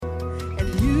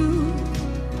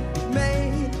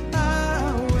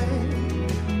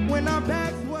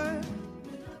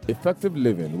Effective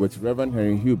Living with Reverend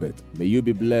Henry Hubert. May you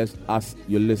be blessed as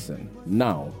you listen.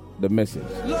 Now, the message.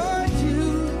 Lord,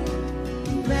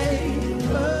 you made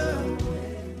a way.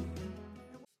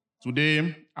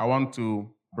 Today, I want to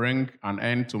bring an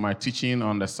end to my teaching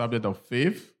on the subject of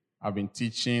faith. I've been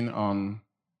teaching on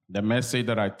the message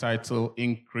that I titled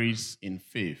Increase in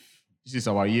Faith. This is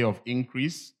our year of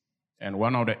increase, and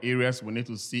one of the areas we need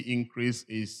to see increase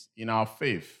is in our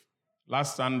faith.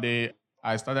 Last Sunday,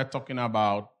 I started talking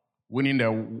about winning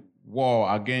the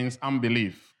war against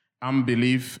unbelief.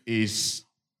 Unbelief is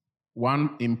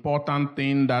one important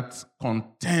thing that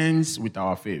contends with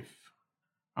our faith.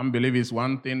 Unbelief is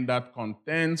one thing that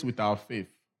contends with our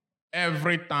faith.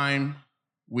 Every time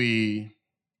we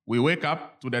wake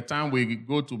up to the time we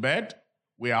go to bed,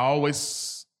 we are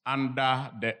always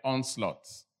under the onslaught,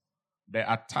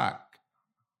 the attack,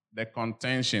 the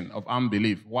contention of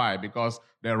unbelief. Why? Because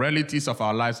the realities of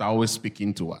our lives are always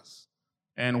speaking to us.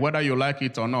 And whether you like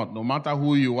it or not, no matter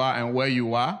who you are and where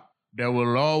you are, there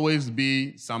will always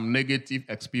be some negative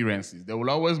experiences. There will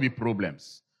always be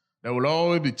problems. There will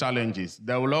always be challenges.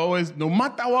 There will always, no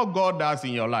matter what God does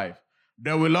in your life,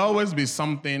 there will always be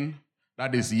something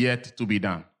that is yet to be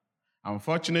done.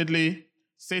 Unfortunately,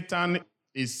 Satan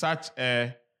is such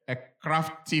a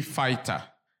crafty fighter.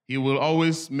 He will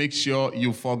always make sure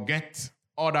you forget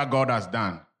all that God has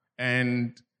done.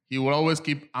 And he will always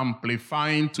keep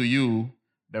amplifying to you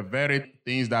the very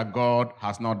things that God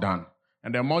has not done.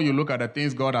 And the more you look at the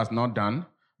things God has not done,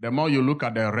 the more you look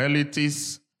at the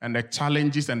realities and the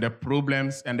challenges and the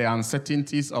problems and the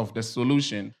uncertainties of the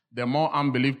solution, the more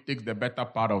unbelief takes the better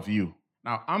part of you.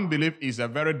 Now, unbelief is a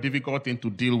very difficult thing to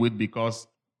deal with because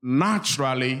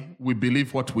naturally we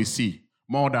believe what we see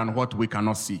more than what we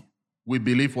cannot see. We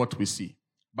believe what we see.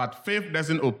 But faith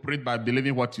doesn't operate by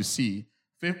believing what you see.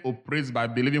 Faith operates by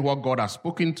believing what God has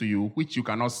spoken to you, which you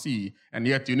cannot see, and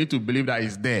yet you need to believe that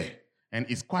it's there. And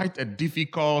it's quite a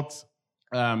difficult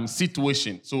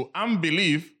situation. So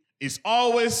unbelief is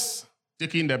always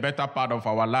taking the better part of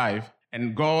our life,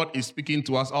 and God is speaking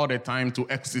to us all the time to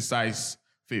exercise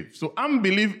faith. So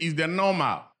unbelief is the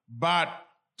normal, but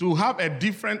to have a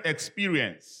different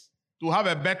experience, to have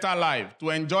a better life,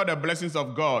 to enjoy the blessings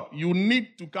of God, you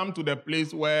need to come to the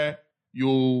place where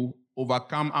you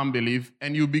overcome unbelief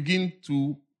and you begin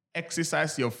to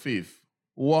exercise your faith,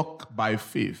 walk by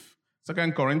faith.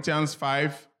 2 Corinthians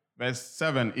 5, verse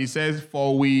 7, it says,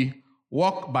 "For we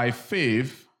walk by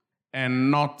faith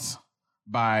and not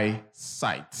by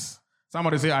sight."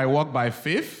 Somebody say, "I walk by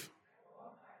faith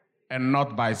and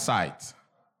not by sight."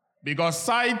 Because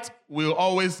sight will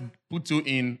always put you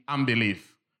in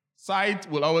unbelief.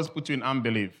 Sight will always put you in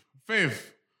unbelief.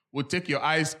 Faith will take your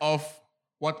eyes off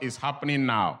what is happening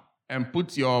now and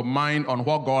put your mind on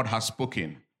what God has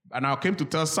spoken. And I came to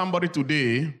tell somebody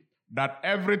today that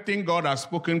everything God has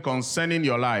spoken concerning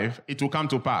your life, it will come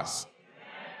to pass.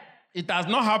 It has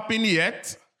not happened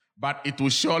yet, but it will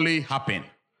surely happen.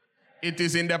 It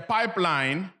is in the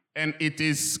pipeline, and it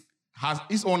has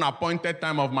its own appointed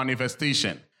time of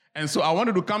manifestation. And so I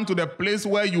wanted to come to the place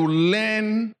where you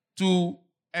learn to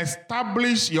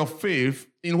establish your faith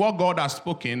in what God has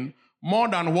spoken more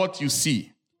than what you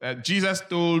see. Jesus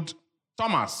told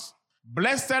Thomas,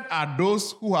 "Blessed are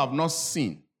those who have not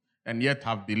seen and yet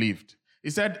have believed."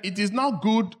 He said, it is not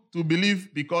good to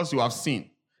believe because you have seen.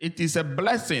 It is a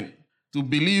blessing to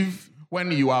believe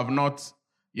when you have not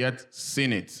yet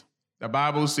seen it. The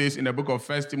Bible says in the book of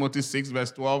 1 Timothy 6,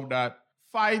 verse 12, that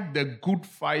fight the good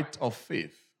fight of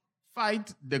faith.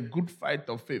 Fight the good fight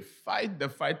of faith. Fight the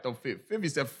fight of faith. Faith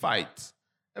is a fight.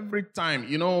 Every time,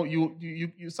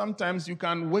 you sometimes you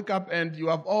can wake up and you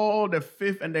have all the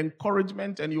faith and the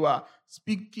encouragement and you are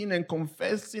speaking and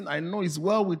confessing, "I know it's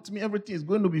well with me. Everything is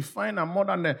going to be fine. I'm more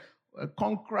than a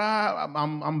conqueror.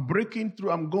 I'm breaking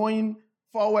through. I'm going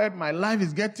forward. My life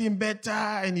is getting better."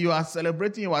 And you are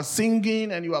celebrating, you are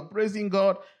singing, and you are praising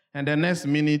God. And the next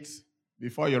minute,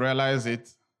 before you realize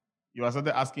it, you are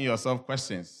started asking yourself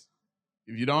questions.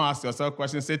 If you don't ask yourself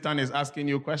questions, Satan is asking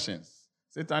you questions.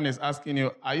 Satan is asking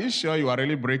you, are you sure you are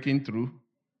really breaking through?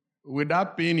 With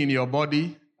that pain in your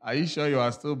body, are you sure you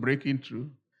are still breaking through?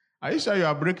 Are you sure you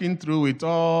are breaking through with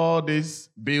all these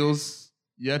bills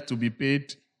yet to be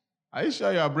paid? Are you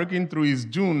sure you are breaking through? It's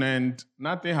June and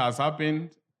nothing has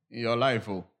happened in your life.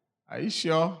 Oh, are you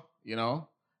sure?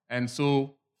 And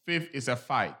so faith is a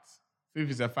fight. Faith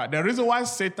is a fight. The reason why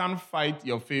Satan fights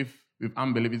your faith with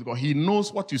unbelief is because he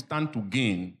knows what you stand to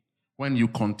gain when you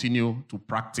continue to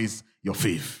practice your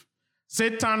faith.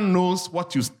 Satan knows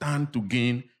what you stand to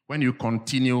gain when you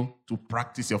continue to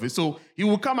practice your faith. So he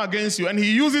will come against you and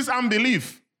he uses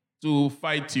unbelief to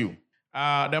fight you.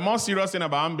 The more serious thing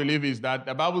about unbelief is that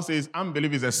the Bible says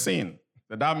unbelief is a sin.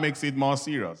 So that makes it more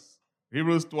serious.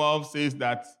 Hebrews 12 says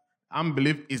that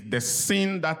unbelief is the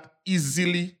sin that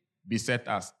easily beset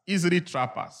us, easily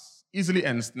trap us, easily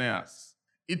ensnare us.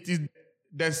 It is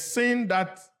the sin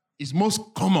that is most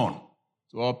common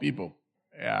to all people.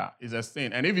 Yeah, it's a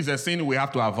sin. And if it's a sin, we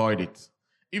have to avoid it.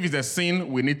 If it's a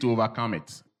sin, we need to overcome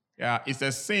it. Yeah, it's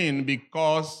a sin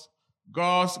because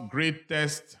God's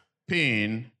greatest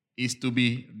pain is to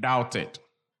be doubted.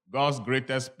 God's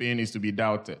greatest pain is to be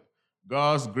doubted.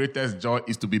 God's greatest joy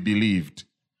is to be believed.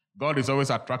 God is always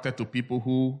attracted to people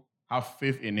who have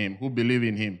faith in him, who believe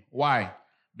in him. Why?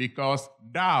 Because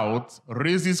doubt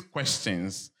raises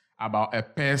questions about a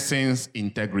person's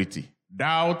integrity.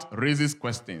 Doubt raises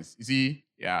questions. You see,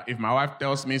 if my wife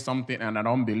tells me something and I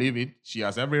don't believe it, she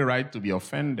has every right to be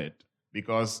offended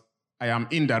because I am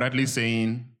indirectly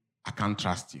saying, I can't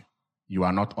trust you. You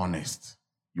are not honest.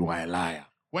 You are a liar.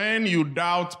 When you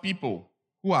doubt people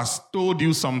who has told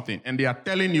you something and they are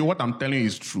telling you what I'm telling you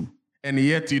is true, and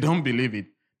yet you don't believe it,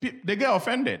 they get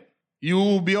offended. You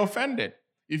will be offended.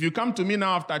 If you come to me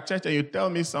now after church and you tell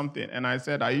me something and I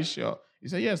said, are you sure? You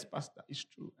say, yes, Pastor, it's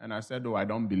true. And I said, oh, I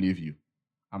don't believe you.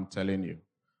 I'm telling you.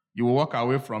 You will walk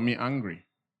away from me angry,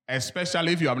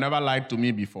 especially if you have never lied to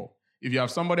me before. If you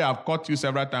have somebody I've caught you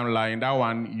several times lying, that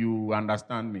one, you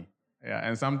understand me. Yeah,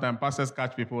 and sometimes pastors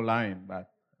catch people lying, but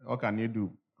what can you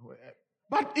do?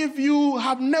 But if you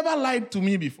have never lied to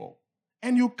me before,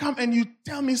 and you come and you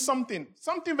tell me something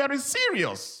very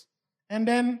serious, and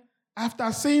then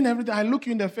after saying everything, I look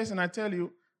you in the face and I tell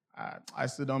you, I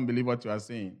still don't believe what you are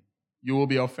saying, you will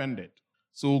be offended.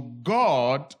 So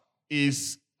God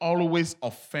is always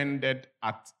offended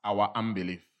at our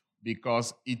unbelief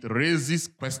because it raises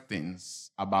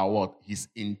questions about what? His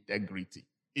integrity.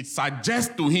 It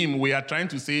suggests to him we are trying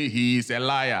to say he is a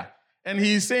liar. And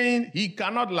he is saying he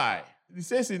cannot lie. He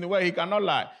says in the word he cannot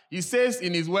lie. He says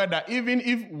in his word that even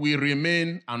if we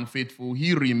remain unfaithful,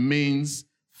 he remains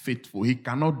faithful. He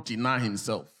cannot deny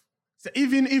himself. So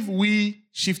even if we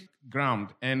shift ground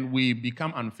and we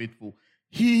become unfaithful,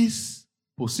 his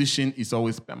position is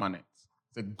always permanent.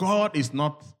 So God is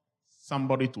not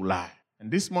somebody to lie.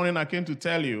 And this morning I came to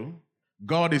tell you,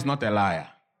 God is not a liar.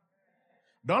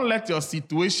 Don't let your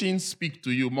situation speak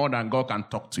to you more than God can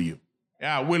talk to you.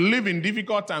 Yeah, we live in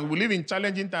difficult times, we live in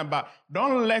challenging times, but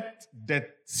don't let the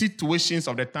situations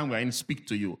of the time we're in speak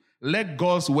to you. Let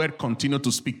God's word continue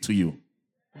to speak to you.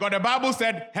 Because the Bible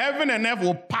said, heaven and earth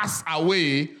will pass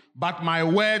away, but my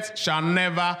words shall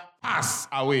never pass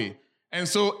away. And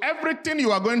so everything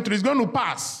you are going through is going to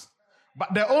pass.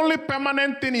 But the only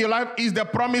permanent thing in your life is the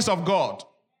promise of God.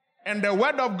 And the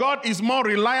word of God is more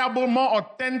reliable, more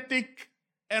authentic,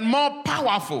 and more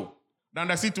powerful than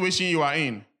the situation you are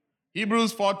in.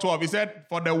 Hebrews 4:12, he said,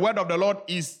 for the word of the Lord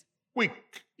is quick.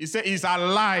 He said, it's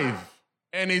alive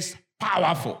and it's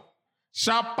powerful,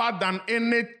 sharper than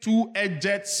any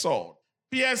two-edged sword,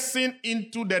 piercing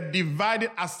into the dividing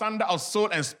asunder of soul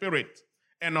and spirit,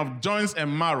 and of joints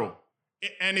and marrow,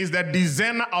 and is the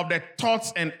discerner of the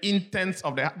thoughts and intents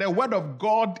of the heart. The word of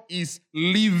God is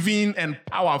living and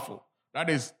powerful. That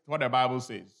is what the Bible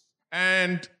says.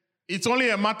 And it's only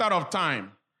a matter of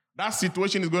time. That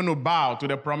situation is going to bow to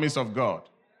the promise of God.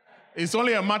 It's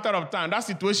only a matter of time. That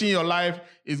situation in your life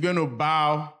is going to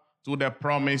bow to the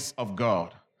promise of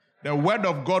God. The word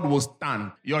of God will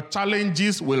stand. Your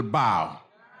challenges will bow.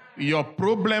 Your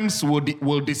problems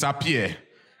will disappear.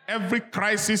 Every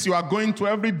crisis you are going through,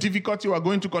 every difficulty you are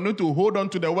going to, continue to hold on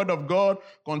to the word of God,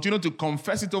 continue to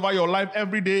confess it over your life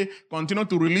every day, continue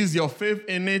to release your faith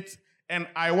in it, and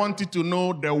I want you to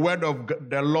know the word of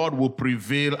the Lord will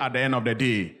prevail at the end of the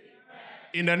day.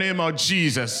 In the name of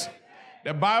Jesus.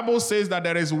 The Bible says that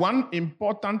there is one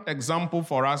important example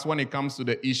for us when it comes to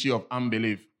the issue of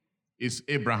unbelief. It's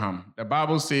Abraham. The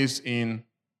Bible says in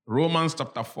Romans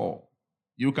chapter 4,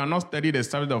 you cannot study the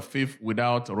subject of faith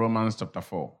without Romans chapter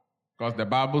 4, because the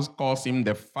Bible calls him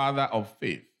the father of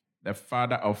faith. The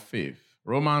father of faith.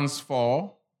 Romans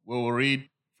 4, we will read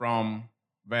from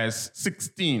verse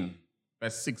 16.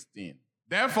 Verse 16.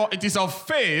 Therefore, it is of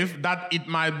faith that it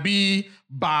might be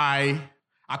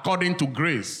according to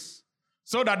grace,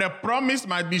 so that the promise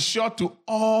might be sure to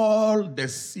all the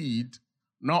seed,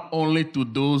 not only to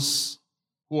those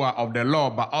who are of the law,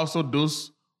 but also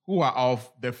those who are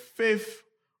of the faith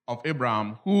of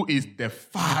Abraham, who is the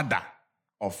father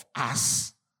of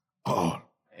us all.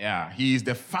 Yeah, he is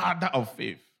the father of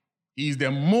faith. He is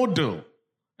the model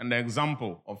and the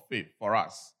example of faith for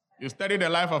us. You study the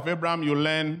life of Abraham, you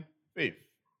learn faith.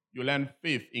 You learn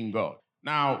faith in God.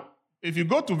 Now, if you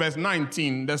go to verse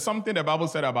 19, there's something the Bible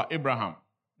said about Abraham.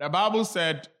 The Bible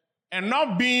said, And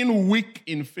not being weak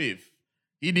in faith,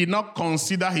 he did not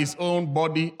consider his own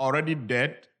body already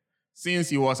dead, since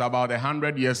he was about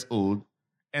 100 years old,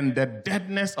 and the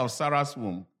deadness of Sarah's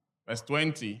womb. Verse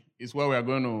 20 is where we are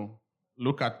going to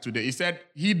look at today. He said,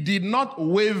 he did not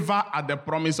waver at the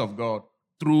promise of God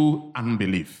through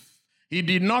unbelief. He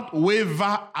did not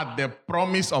waver at the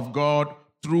promise of God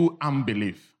through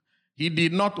unbelief. He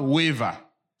did not waver.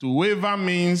 To waver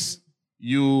means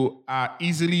you are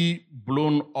easily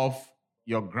blown off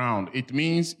your ground. It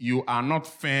means you are not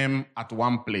firm at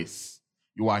one place.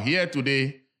 You are here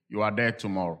today, you are there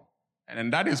tomorrow.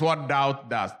 And that is what doubt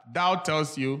does. Doubt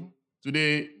tells you,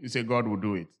 today you say God will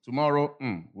do it. Tomorrow,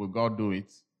 will God do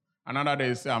it? Another day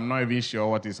you say, I'm not even sure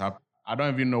what is happening. I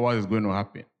don't even know what is going to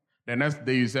happen. The next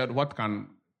day you said, what can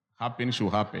happen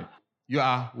should happen. You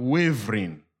are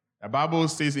wavering. The Bible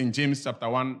says in James chapter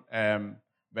 1,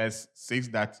 verse 6,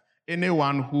 that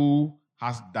anyone who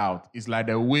has doubt is like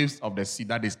the waves of the sea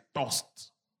that is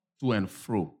tossed to and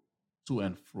fro, to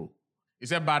and fro. He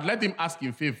said, but let him ask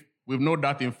in faith with no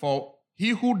doubt in for he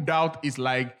who doubts is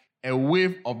like a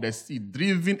wave of the sea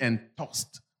driven and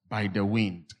tossed by the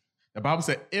wind. The Bible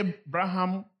said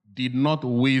Abraham did not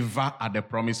waver at the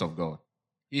promise of God.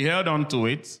 He held on to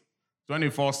it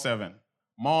 24/7,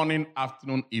 morning,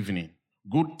 afternoon, evening,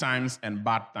 good times and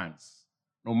bad times.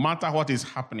 No matter what is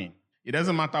happening, it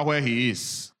doesn't matter where he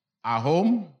is, at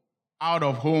home, out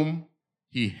of home,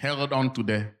 he held on to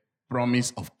the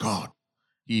promise of God.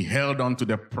 He held on to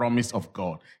the promise of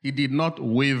God. He did not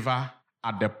waver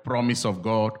at the promise of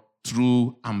God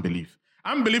through unbelief.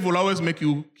 Unbelief will always make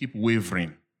you keep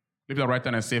wavering. Lift your right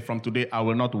hand and say, from today, I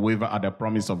will not waver at the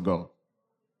promise of God.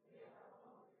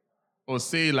 Or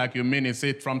say like you mean it,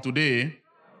 say, from today,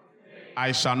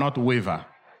 I shall not waver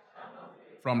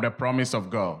from the promise of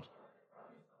God.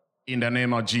 In the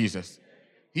name of Jesus.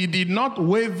 He did not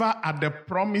waver at the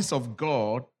promise of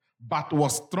God, but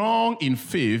was strong in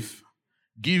faith,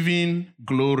 giving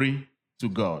glory to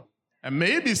God. And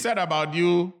may it be said about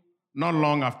you not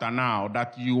long after now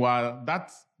that you are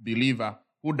that believer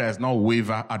who does not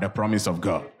waver at the promise of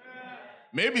God.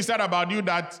 May it be said about you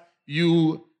that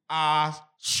you are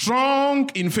strong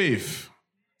in faith.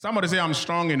 Somebody say, I'm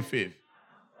strong in faith.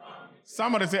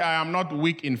 Somebody say, I am not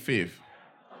weak in faith.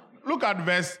 Look at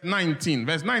verse 19.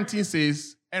 Verse 19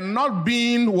 says, and not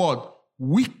being what?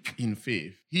 Weak in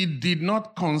faith. He did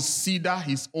not consider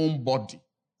his own body.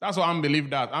 That's what unbelief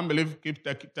does. Unbelief keeps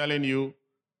telling you,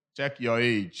 check your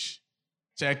age.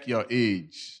 Check your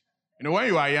age. You know, when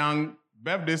you are young,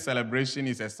 birthday celebration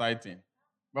is exciting.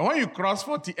 But when you cross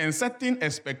 40 and certain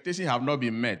expectations have not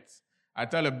been met, I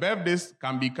tell you, birthdays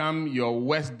can become your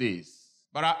worst days.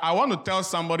 But I want to tell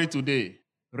somebody today,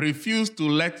 refuse to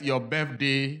let your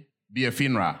birthday be a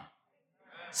funeral.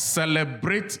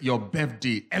 Celebrate your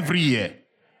birthday every year,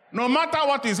 no matter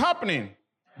what is happening,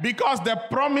 because the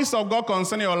promise of God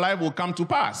concerning your life will come to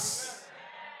pass.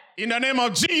 In the name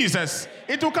of Jesus,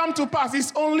 it will come to pass.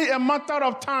 It's only a matter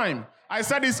of time. I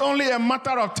said it's only a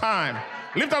matter of time.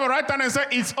 Lift up your right hand and say,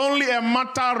 it's only a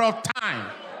matter of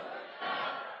time.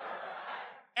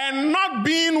 And not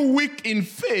being weak in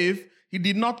faith, he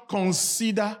did not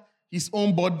consider his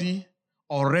own body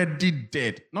already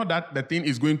dead. Not that the thing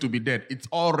is going to be dead. It's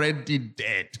already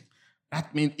dead.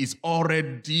 That means it's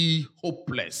already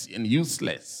hopeless and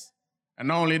useless. And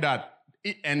not only that,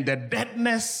 and the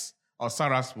deadness of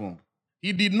Sarah's womb.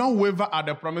 He did not waver at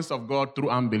the promise of God through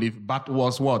unbelief, but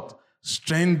was what?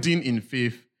 Strengthened in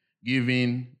faith,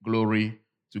 giving glory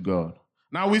to God.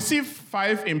 Now we see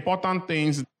 5 important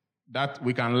things that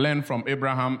we can learn from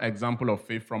Abraham's example of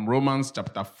faith from Romans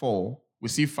chapter 4. We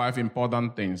see 5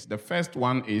 important things. The first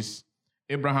one is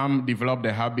Abraham developed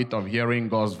the habit of hearing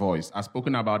God's voice. I've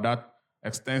spoken about that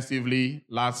extensively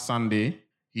last Sunday.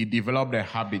 He developed a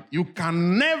habit. You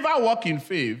can never walk in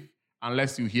faith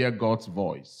unless you hear God's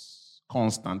voice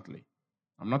constantly.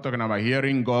 I'm not talking about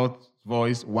hearing God's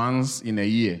voice once in a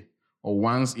year or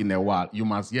once in a while. You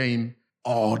must hear him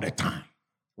all the time.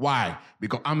 Why?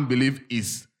 Because unbelief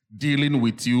is dealing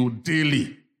with you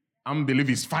daily. Unbelief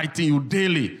is fighting you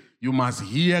daily. You must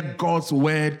hear God's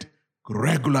word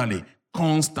regularly,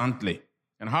 constantly.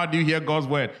 And how do you hear God's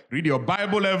word? Read your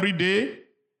Bible every day.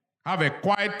 Have a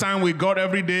quiet time with God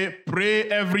every day. Pray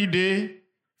every day.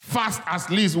 Fast at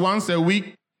least once a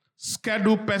week.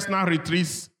 Schedule personal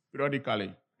retreats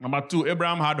periodically. Number 2,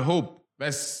 Abraham had hope.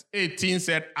 Verse 18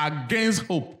 said, against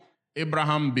hope,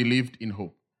 Abraham believed in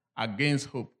hope. Against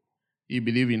hope, he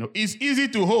believed in hope. It's easy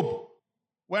to hope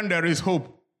when there is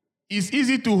hope. It's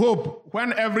easy to hope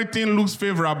when everything looks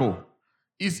favorable.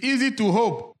 It's easy to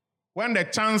hope when the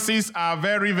chances are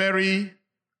very, very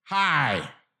high.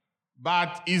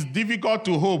 But it's difficult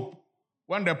to hope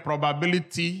when the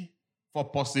probability for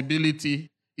possibility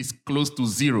is close to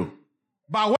zero.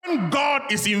 But when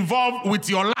God is involved with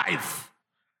your life,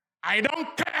 I don't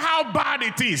care how bad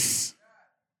it is,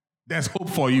 there's hope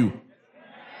for you.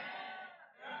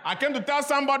 I came to tell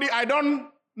somebody, I don't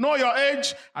know your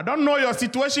age, I don't know your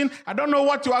situation, I don't know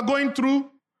what you are going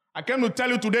through. I came to tell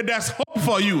you today, there's hope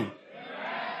for you.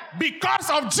 Because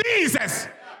of Jesus,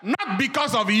 not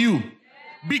because of you.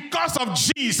 Because of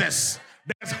Jesus,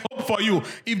 there's hope for you.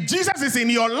 If Jesus is in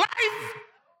your life,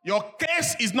 your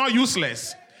case is not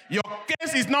useless. Your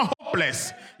case is not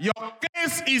hopeless. Your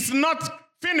case is not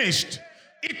finished.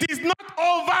 It is not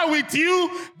over with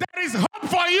you. There is hope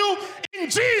for you in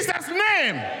Jesus'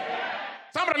 name.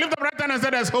 Somebody lift up right hand and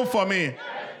say, there's hope for me.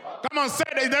 Come on, say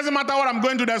it. It doesn't matter what I'm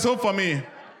going through, there's hope for me.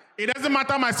 It doesn't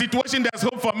matter my situation, there's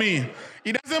hope for me.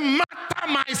 It doesn't matter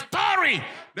my story,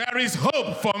 there is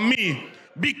hope for me.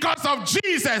 Because of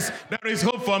Jesus, there is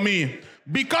hope for me.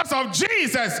 Because of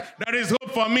Jesus, there is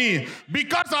hope for me.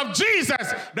 Because of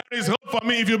Jesus, there is hope for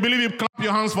me. If you believe it, clap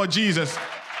your hands for Jesus.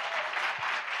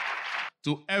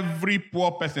 To every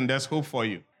poor person, there's hope for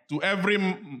you. To every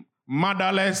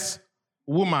motherless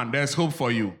woman, there's hope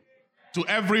for you. To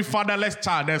every fatherless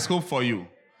child, there's hope for you.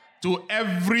 To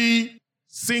every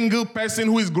single person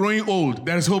who is growing old,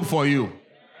 there is hope for you.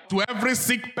 To every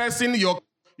sick person, your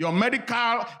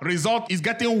medical result is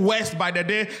getting worse by the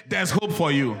day, there's hope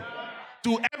for you.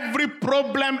 To every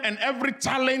problem and every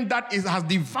challenge that has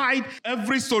defied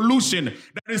every solution,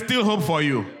 there is still hope for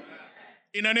you.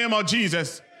 In the name of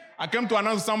Jesus, I came to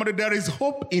announce to somebody, there is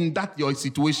hope in that your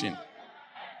situation.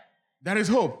 There is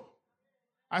hope.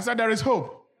 I said there is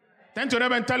hope. Turn to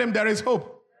them and tell him there is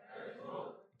hope.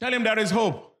 Tell him there is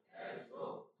hope.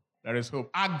 There is hope.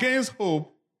 Against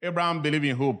hope, Abraham believed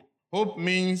in hope. Hope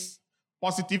means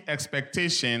positive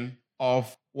expectation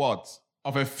of what?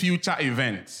 Of a future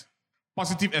event.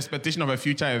 Positive expectation of a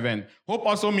future event. Hope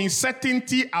also means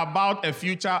certainty about a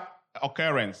future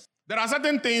occurrence. There are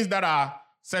certain things that are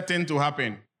certain to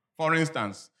happen. For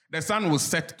instance, the sun will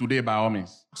set today by all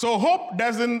means. So hope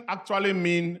doesn't actually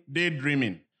mean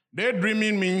daydreaming.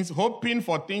 Daydreaming means hoping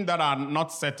for things that are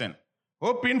not certain.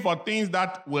 Hoping for things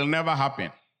that will never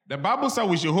happen. The Bible says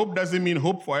we should hope doesn't mean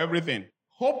hope for everything.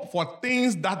 Hope for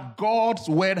things that God's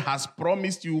word has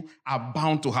promised you are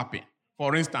bound to happen.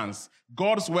 For instance,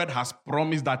 God's word has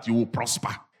promised that you will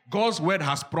prosper. God's word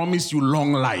has promised you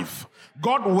long life.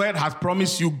 God's word has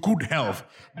promised you good health.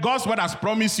 God's word has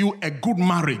promised you a good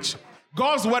marriage.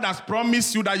 God's word has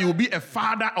promised you that you will be a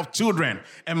father of children,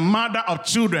 a mother of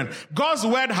children. God's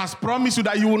word has promised you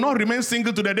that you will not remain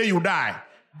single to the day you die.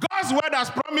 God's word has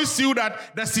promised you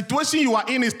that the situation you are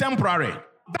in is temporary.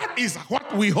 That is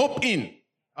what we hope in.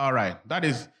 All right, that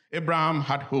is, Abraham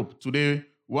had hope. Today,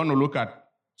 we want to look at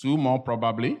two more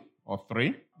probably, or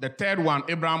three. The third one,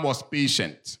 Abraham was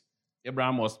patient.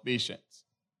 Abraham was patient.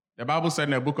 The Bible said in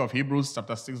the book of Hebrews,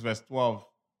 chapter 6, verse 12,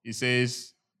 it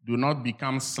says, do not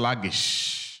become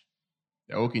sluggish.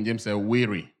 The Old King James said,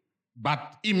 weary.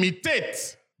 But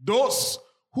imitate those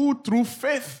who through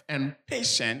faith and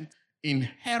patience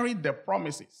inherit the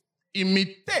promises.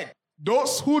 Imitate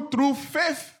those who through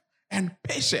faith and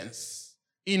patience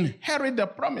inherit the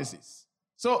promises.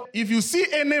 So if you see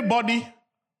anybody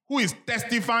who is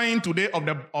testifying today of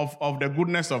the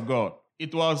goodness of God,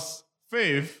 it was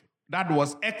faith that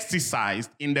was exercised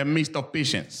in the midst of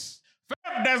patience.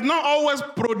 Faith does not always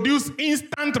produce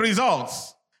instant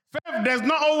results. Faith does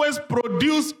not always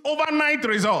produce overnight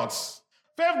results.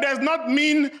 Faith does not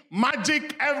mean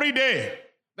magic every day.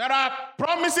 There are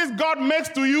promises God makes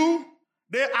to you.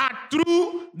 They are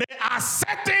true. They are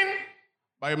certain.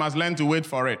 But you must learn to wait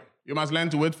for it. You must learn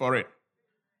to wait for it.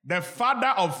 The father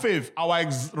of faith, our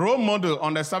role model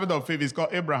on the subject of faith is called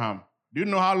Abraham. Do you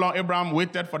know how long Abraham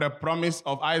waited for the promise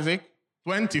of Isaac?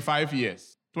 25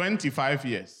 years. 25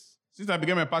 years. Since I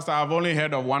became a pastor, I've only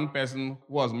heard of one person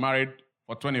who was married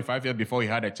for 25 years before he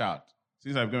had a child.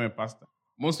 Since I became a pastor.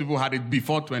 Most people had it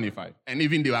before 25. And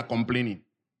even they were complaining.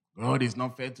 God is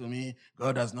not fair to me.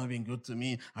 God has not been good to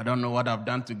me. I don't know what I've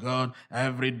done to God.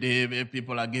 Every day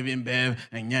people are giving birth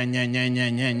and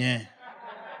The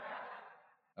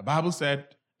Bible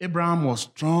said Abraham was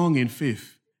strong in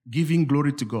faith, giving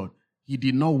glory to God. He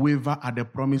did not waver at the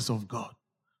promise of God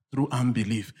through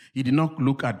unbelief. He did not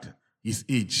look at his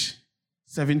age.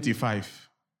 75.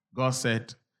 God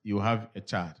said, you have a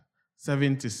child.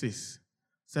 76,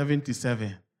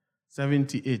 77,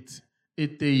 78,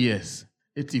 80 years.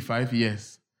 85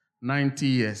 years, 90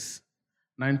 years,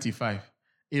 95.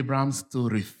 Abraham still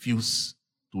refused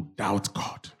to doubt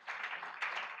God.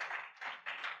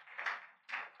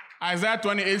 Isaiah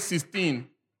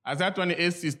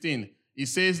 28:16, it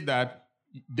says that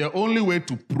The only way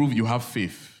to prove you have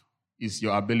faith is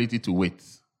your ability to wait.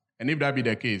 And if that be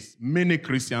the case, many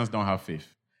Christians don't have faith.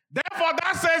 Therefore,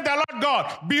 that says the Lord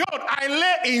God, behold, I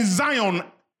lay in Zion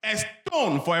a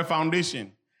stone for a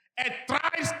foundation, a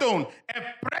tried stone, a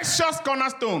precious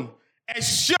cornerstone, a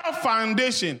sure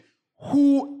foundation.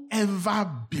 Whoever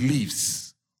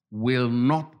believes will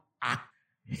not act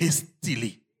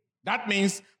hastily. That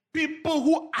means people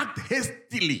who act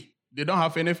hastily, they don't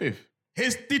have any faith.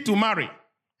 Hasty to marry,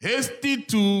 hasty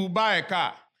to buy a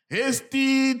car,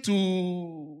 hasty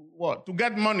to what? To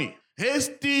get money,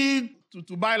 hasty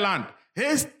to buy land,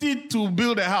 hasty to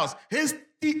build a house,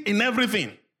 hasty in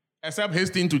everything, except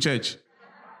hasty into church.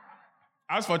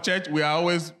 As for church, we are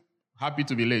always happy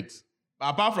to be late.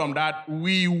 But apart from that,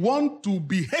 we want to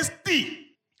be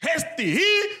hasty. Hasty.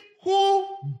 He who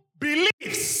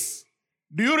believes.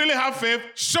 Do you really have faith?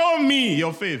 Show me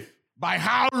your faith by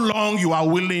how long you are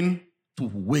willing to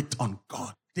wait on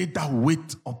God. They that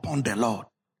wait upon the Lord,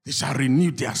 they shall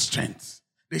renew their strength.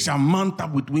 They shall mount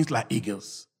up with wings like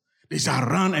eagles. They shall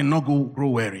run and not grow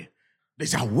weary. They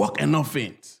shall walk and not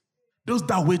faint. Those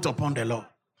that wait upon the Lord.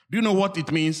 Do you know what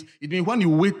it means? It means when you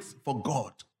wait for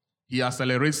God, He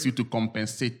accelerates you to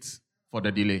compensate for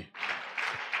the delay.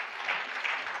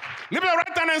 Lift your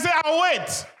right hand and say, I'll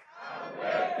wait.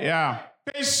 Yeah.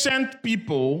 Patient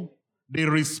people, they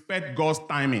respect God's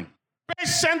timing.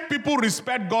 Patient people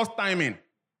respect God's timing.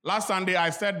 Last Sunday, I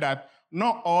said that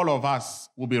not all of us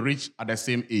will be rich at the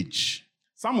same age.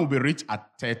 Some will be rich at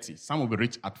 30. Some will be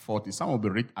rich at 40. Some will be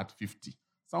rich at 50.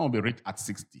 Some will be rich at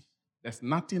 60. There's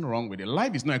nothing wrong with it.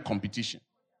 Life is not a competition.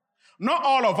 Not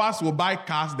all of us will buy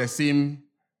cars the same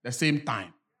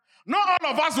time. Not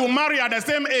all of us will marry at the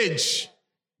same age.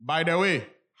 By the way,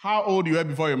 how old you were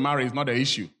before you marry is not the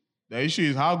issue. The issue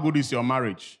is how good is your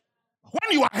marriage.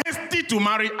 When you are hasty to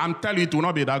marry, I'm telling you, it will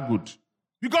not be that good.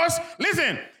 Because,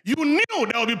 listen, you knew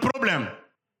there will be problem.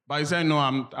 But you said, no,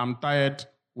 I'm tired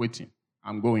waiting.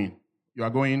 I'm going. You are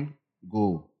going?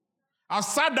 Go. I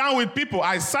sat down with people.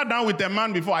 I sat down with a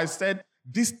man before. I said,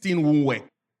 this thing won't work.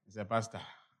 He said, Pastor,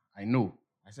 I know.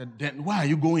 I said, then why are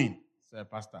you going? He said,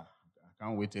 Pastor, I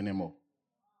can't wait anymore.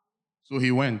 So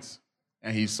he went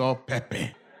and he saw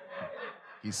Pepe.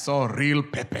 He saw real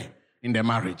Pepe in the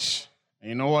marriage. And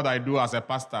you know what I do as a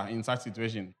pastor in such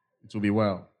situation? It will be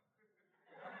well.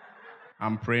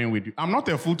 I'm praying with you. I'm not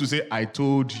a fool to say, I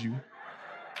told you.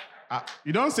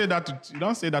 You don't say that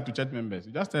to church members.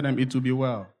 You just tell them it will be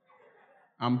well.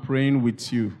 I'm praying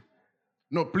with you.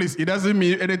 No, please, it doesn't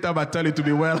mean anytime I tell you to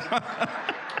be well.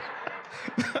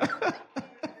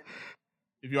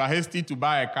 If you are hasty to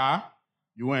buy a car,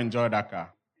 you won't enjoy that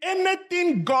car.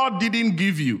 Anything God didn't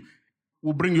give you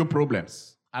will bring you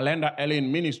problems. I learned that early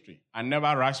in ministry. I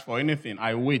never rush for anything.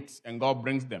 I wait, and God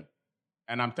brings them.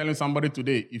 And I'm telling somebody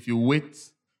today, if you wait,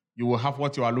 you will have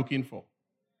what you are looking for.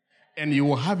 And you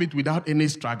will have it without any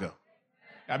struggle.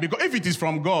 Yeah, because if it is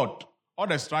from God, all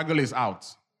the struggle is out.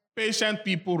 Patient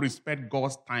people respect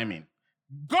God's timing.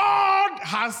 God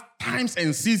has times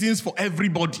and seasons for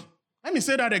everybody. Let me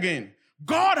say that again.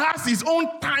 God has his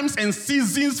own times and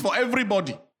seasons for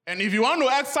everybody. And if you want to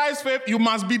exercise faith, you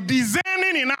must be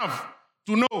discerning enough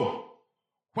to know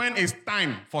when it's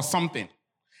time for something.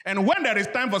 And when there is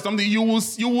time for something, you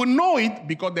will know it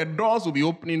because the doors will be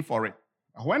opening for it.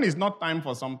 When it's not time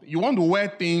for something, you want to wear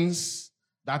things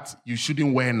that you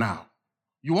shouldn't wear now.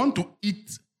 You want to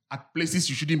eat at places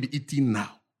you shouldn't be eating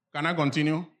now. Can I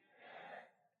continue?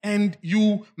 And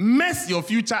you mess your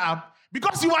future up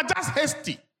because you are just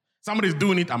hasty. Somebody's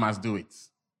doing it, I must do it.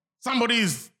 Somebody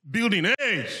is building.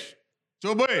 Hey,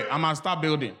 Choboy, I must start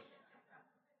building.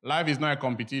 Life is not a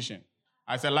competition.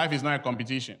 I said life is not a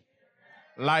competition.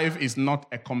 Life is not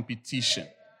a competition.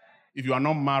 If you are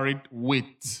not married,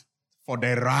 wait for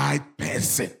the right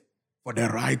person. For the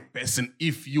right person.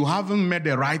 If you haven't met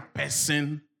the right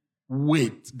person,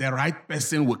 wait. The right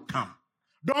person will come.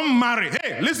 Don't marry.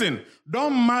 Hey, listen.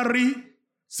 Don't marry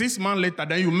 6 months later.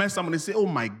 Then you met someone and say, oh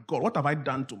my God, what have I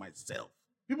done to myself?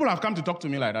 People have come to talk to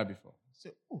me like that before.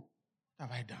 Say, oh, what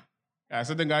have I done? A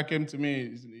certain guy came to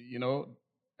me,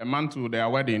 a man to their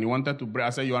wedding. He wanted to break. I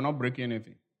said, you are not breaking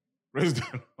anything. Praise the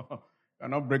Lord. You are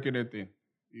not breaking anything.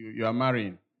 You are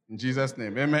marrying. In Jesus'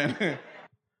 name. Amen.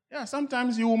 Yeah,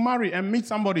 sometimes you will marry and meet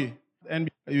somebody. And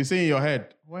you say in your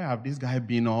head, where have this guy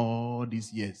been all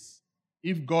these years?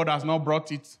 If God has not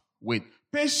brought it, wait.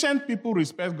 Patient people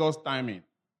respect God's timing.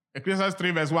 Ecclesiastes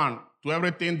 3 verse 1, to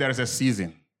everything there is a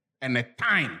season and a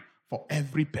time for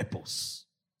every purpose.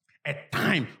 A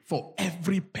time for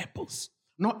every purpose.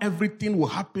 Not everything will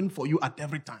happen for you at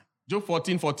every time. Job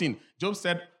 14:14. Job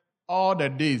said, all the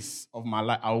days of my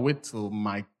life, I'll wait till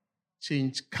my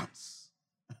change comes.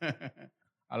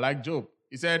 I like Job.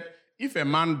 He said, if a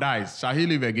man dies, shall he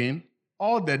live again?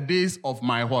 All the days of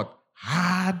my what?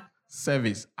 Hard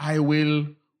service.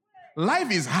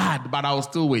 Life is hard, but I'll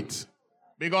still wait.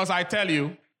 Because I tell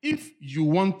you, if you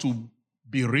want to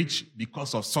be rich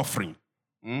because of suffering,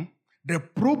 the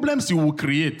problems you will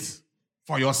create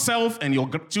for yourself and your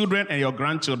children and your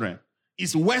grandchildren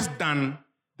is worse than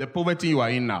the poverty you are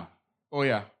in now. Oh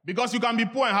yeah. Because you can be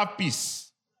poor and have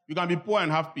peace. You can be poor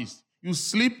and have peace. You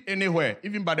sleep anywhere,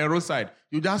 even by the roadside.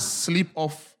 You just sleep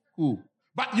off cool.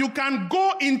 But you can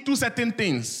go into certain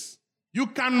things. You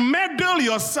can meddle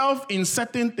yourself in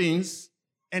certain things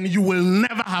and you will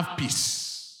never have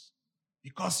peace.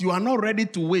 Because you are not ready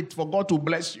to wait for God to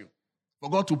bless you, for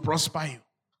God to prosper you.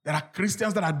 There are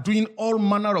Christians that are doing all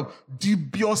manner of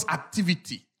dubious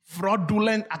activity,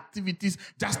 fraudulent activities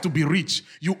just to be rich.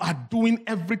 You are doing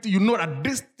everything. You know that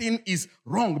this thing is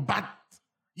wrong, but,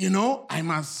 I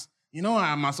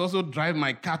must also drive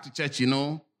my car to church, You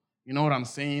know what I'm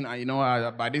saying?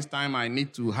 By this time I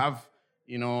need to have,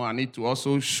 I need to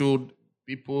also show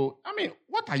people.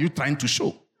 What are you trying to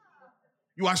show?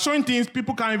 You are showing things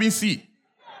people can't even see.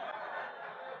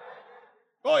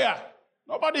 Oh, yeah.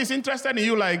 Nobody is interested in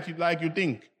you like you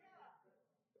think.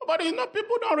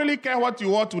 People don't really care what you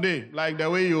wore today. Like the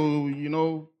way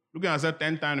you looking at yourself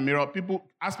 10 times in the mirror.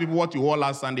 Ask people what you wore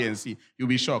last Sunday and see. You'll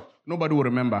be shocked. Nobody will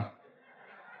remember.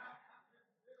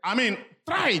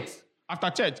 Try it after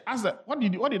church. Ask them, what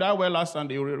did I wear last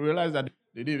Sunday? You realize that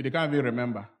they can't even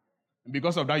remember. And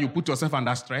because of that, you put yourself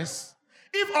under stress.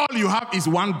 If all you have is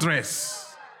one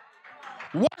dress,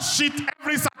 wash it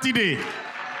every Saturday.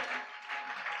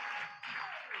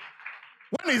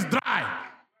 When it's dry,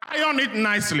 iron it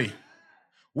nicely.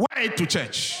 Wear it to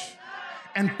church.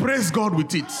 And praise God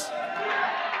with it.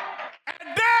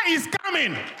 A day is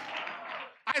coming.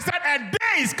 I said a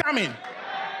day is coming.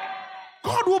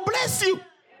 God will bless you.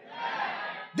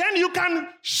 Then you can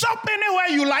shop anywhere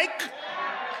you like.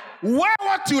 Wear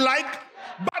what you like.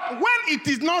 But when it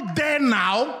is not there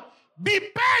now, be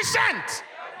patient.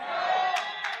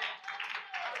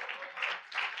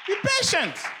 Be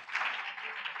patient.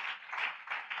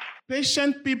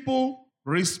 Patient people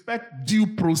respect due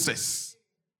process.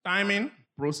 Timing,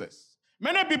 process.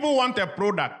 Many people want a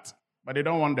product, but they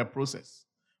don't want the process.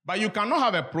 But you cannot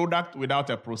have a product without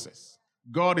a process.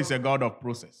 God is a God of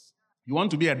process. You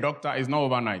want to be a doctor, it's not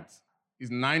overnight. It's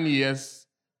 9 years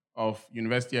of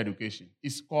university education.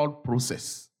 It's called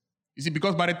process. You see,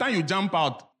 because by the time you jump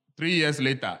out 3 years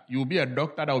later, you'll be a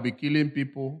doctor that will be killing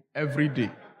people every day.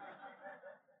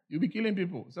 You'll be killing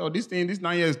people. So this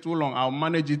 9 years is too long. I'll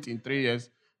manage it in 3 years.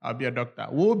 I'll be a doctor.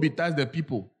 Woe betide the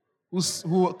people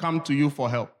who come to you for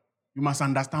help. You must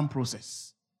understand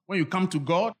process. When you come to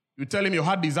God, you tell him your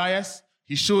heart desires.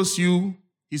 He shows you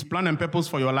his plan and purpose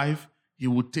for your life. He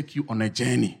will take you on a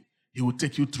journey. He will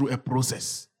take you through a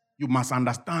process. You must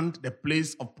understand the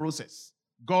place of process.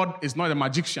 God is not a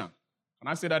magician. Can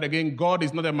I say that again? God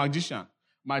is not a magician.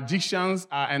 Magicians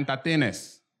are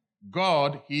entertainers.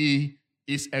 God, he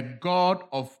is a God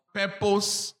of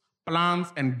purpose, plans,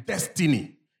 and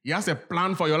destiny. He has a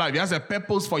plan for your life. He has a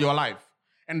purpose for your life.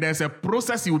 And there's a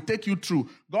process he will take you through.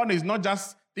 God is not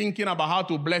just thinking about how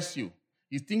to bless you.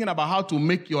 He's thinking about how to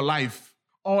make your life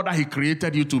all that he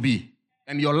created you to be.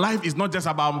 And your life is not just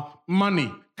about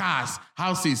money, cars,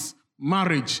 houses,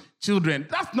 marriage, children.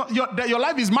 That's not your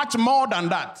life is much more than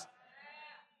that.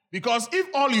 Because if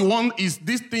all you want is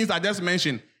these things I just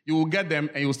mentioned, you will get them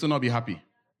and you will still not be happy.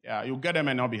 Yeah, you'll get them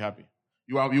and not be happy.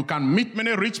 You can meet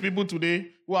many rich people today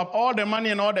who have all the money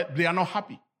and all that. They are not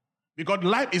happy. Because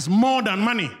life is more than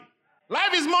money.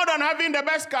 Life is more than having the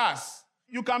best cars.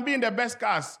 You can be in the best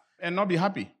cars and not be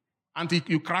happy until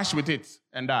you crash with it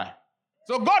and die.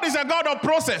 So God is a God of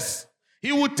process.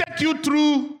 He will take you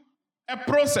through a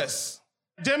process.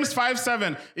 James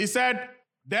 5:7, he said,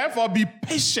 therefore be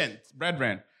patient,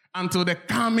 brethren, until the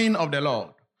coming of the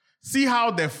Lord. See how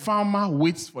the farmer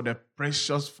waits for the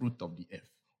precious fruit of the earth,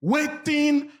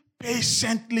 waiting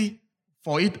patiently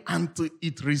for it until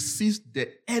it receives the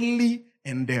early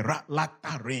and the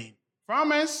latter rain.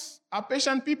 Farmers are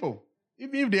patient people.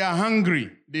 Even if they are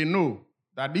hungry, they know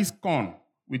that this corn,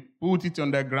 we put it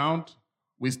on the ground,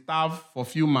 we starve for a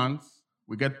few months,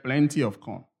 we get plenty of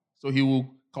corn. So he will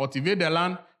cultivate the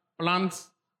land, plant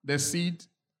the seed,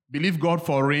 believe God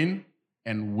for rain,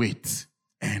 and wait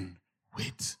and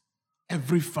wait.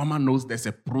 Every farmer knows there's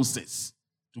a process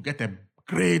to get a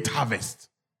great harvest.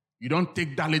 You don't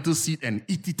take that little seed and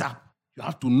eat it up. You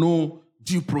have to know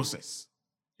due process.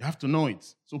 You have to know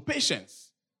it. So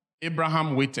patience.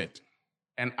 Abraham waited.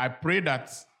 And I pray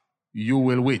that you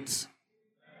will wait.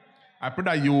 I pray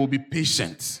that you will be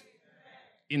patient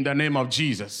in the name of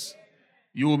Jesus.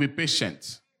 You will be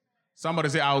patient. Somebody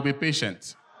say, I will be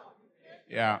patient.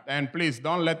 Yeah, and please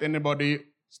don't let anybody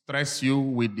stress you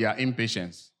with their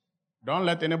impatience. Don't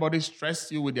let anybody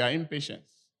stress you with their impatience.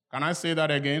 Can I say that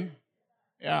again?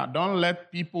 Yeah, don't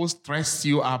let people stress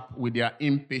you up with their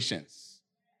impatience.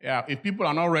 Yeah, if people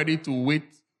are not ready to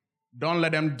wait, don't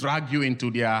let them drag you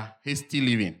into their hasty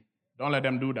living. Don't let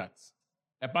them do that.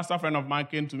 A pastor friend of mine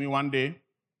came to me one day.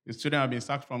 His children have been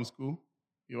sacked from school.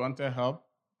 He wanted help.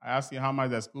 I asked him how much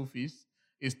the school fees.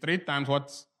 It's 3 times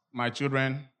what my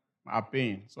children are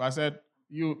paying. So I said,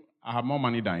 I have more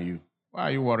money than you. Why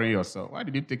are you worrying yourself? Why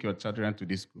did you take your children to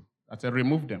this school? I said,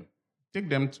 remove them. Take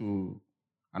them to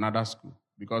another school.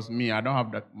 Because me, I don't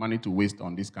have that money to waste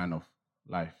on this kind of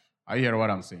life. Are you hearing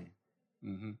what I'm saying?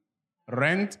 Mm-hmm.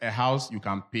 Rent a house you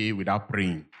can pay without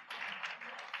praying.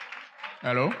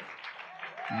 Hello?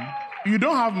 Mm-hmm. You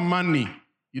don't have money.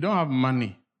 You don't have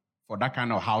money for that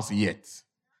kind of house yet.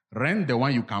 Rent the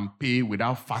one you can pay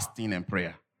without fasting and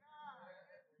prayer.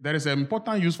 There is an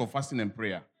important use for fasting and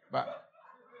prayer. But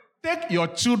take your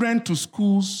children to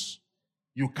schools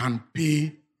you can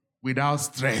pay without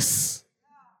stress.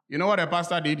 You know what a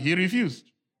pastor did? He refused.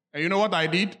 And you know what I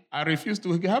did? I refused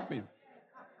to help him.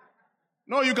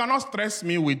 No, you cannot stress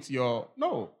me with your...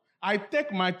 No. I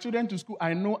take my children to school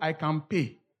I know I can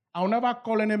pay. I'll never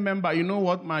call any member, you know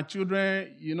what, my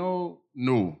children,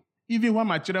 no. Even when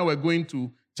my children were going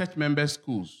to church member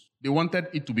schools, they wanted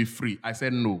it to be free. I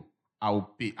said, no, I will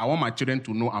pay. I want my children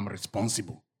to know I'm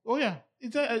responsible. Oh, yeah,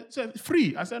 it's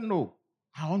free. I said, no,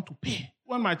 I want to pay.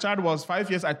 When my child was 5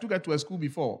 years, I took her to a school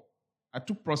before. I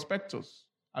took prospectus.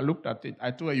 I looked at it.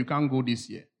 I told her, you can't go this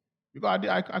year. Because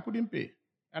I couldn't pay.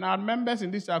 And I had members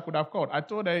in this year I could have called. I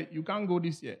told her, you can't go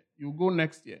this year. You go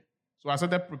next year. So I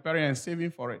started preparing and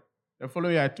saving for it. The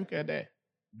following year, I took her there.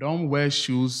 Don't wear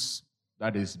shoes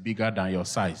that is bigger than your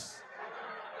size.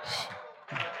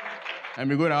 And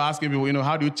we go to asking people,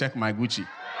 how do you check my Gucci?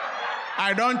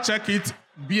 I don't check it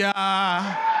via...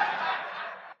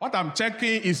 What I'm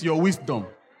checking is your wisdom.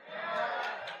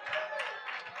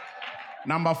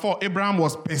 Number 4, Abraham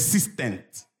was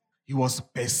persistent. He was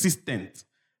persistent.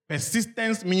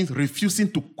 Persistence means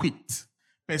refusing to quit.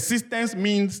 Persistence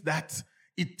means that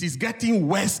it is getting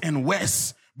worse and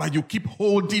worse, but you keep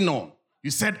holding on.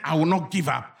 You said, I will not give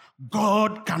up.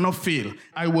 God cannot fail.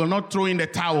 I will not throw in the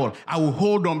towel. I will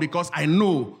hold on because I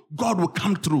know God will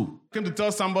come through. Came to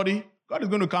tell somebody, God is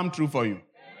going to come through for you. Amen.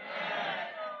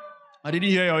 I didn't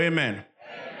hear your amen.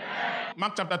 Amen.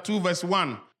 Mark chapter 2, verse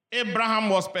 1. Abraham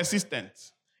was persistent.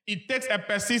 It takes a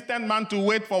persistent man to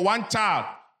wait for one child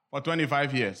for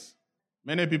 25 years.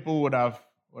 Many people would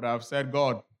have said,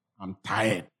 God, I'm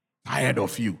tired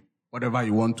of you. Whatever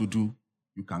you want to do,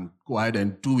 you can go ahead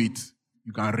and do it.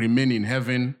 You can remain in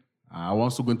heaven. I'm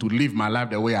also going to live my life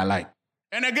the way I like.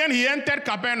 And again, he entered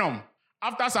Capernaum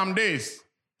after some days,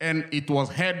 and it was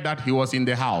heard that he was in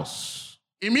the house.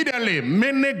 Immediately,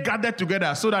 many gathered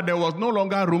together so that there was no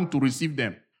longer room to receive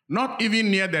them, not even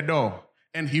near the door.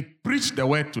 And he preached the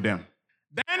word to them.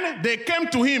 Then they came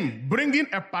to him, bringing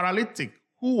a paralytic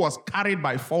who was carried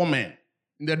by 4 men.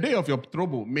 In the day of your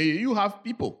trouble, may you have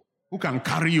people who can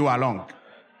carry you along.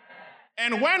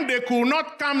 And when they could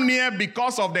not come near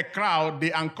because of the crowd,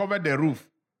 they uncovered the roof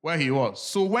where he was.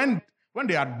 So when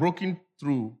they had broken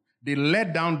through, they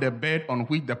let down the bed on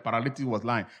which the paralytic was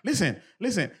lying. Listen.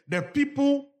 The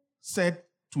people said,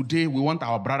 today we want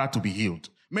our brother to be healed.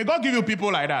 May God give you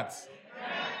people like that.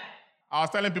 Amen. I was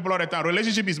telling people all the time,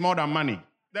 relationship is more than money.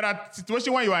 There are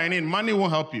situations when you are in, money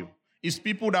won't help you. It's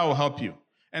people that will help you.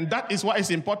 And that is why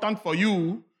it's important for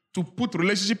you to put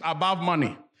relationship above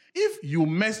money. If you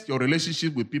mess your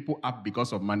relationship with people up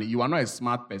because of money, you are not a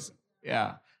smart person.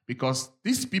 Yeah. Because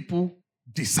these people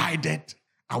decided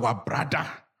our brother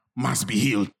must be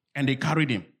healed. And they carried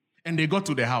him. And they got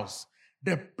to the house.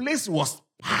 The place was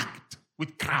packed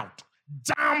with crowd.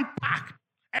 Jam-packed.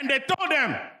 And they told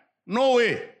them, no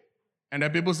way. And the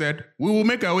people said, we will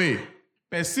make a way.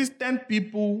 Persistent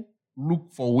people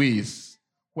look for ways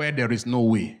where there is no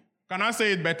way. Can I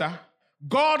say it better?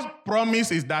 God's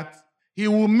promise is that he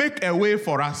will make a way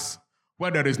for us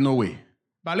where there is no way.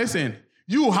 But listen,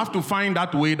 you have to find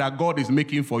that way that God is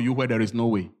making for you where there is no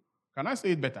way. Can I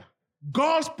say it better?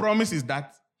 God's promise is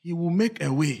that he will make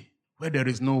a way where there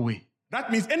is no way.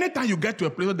 That means anytime you get to a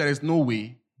place where there is no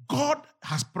way, God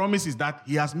has promises that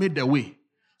he has made the way.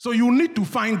 So you need to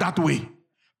find that way.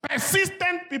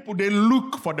 Persistent people, they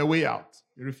look for the way out.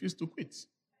 They refuse to quit.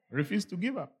 They refuse to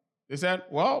give up. They said,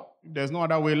 well, if there's no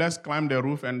other way, let's climb the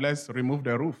roof and let's remove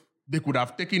the roof. They could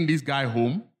have taken this guy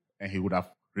home and he would have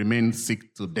remained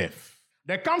sick to death.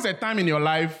 There comes a time in your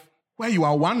life where you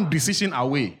are one decision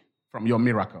away from your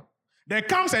miracle. There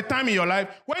comes a time in your life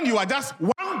when you are just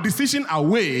one decision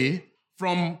away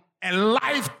from a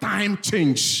lifetime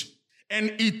change.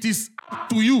 And it is up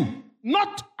to you,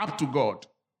 not up to God,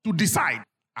 to decide,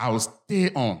 I'll stay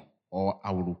on or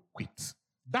I will quit.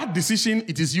 That decision,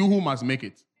 it is you who must make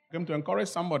it. I'm going to encourage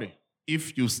somebody.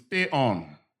 If you stay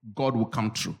on, God will come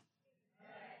through.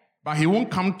 But he won't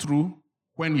come through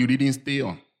when you didn't stay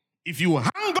on. If you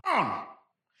hang on,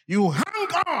 he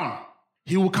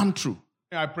will come through.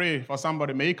 I pray for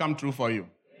somebody, may he come through for you.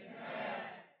 Amen.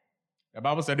 The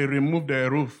Bible said they removed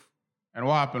the roof. And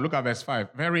what happened? Look at verse 5.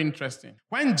 Very interesting.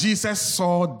 When Jesus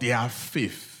saw their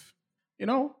faith,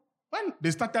 when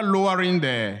they started lowering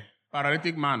the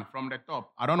paralytic man from the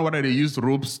top, I don't know whether they used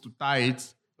ropes to tie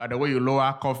it, like the way you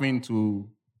lower coffin to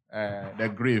the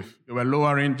grave. They were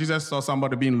lowering. Jesus saw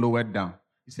somebody being lowered down.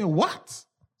 He said, what?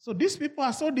 So these people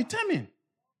are so determined.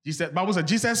 Bible said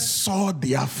Jesus saw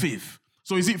their faith.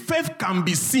 So you see, faith can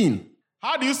be seen.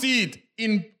 How do you see it?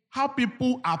 In how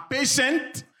people are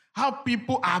patient, how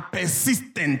people are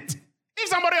persistent. If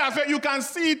somebody has faith, you can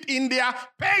see it in their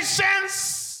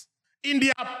patience, in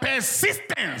their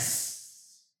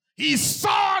persistence. He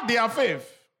saw their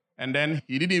faith. And then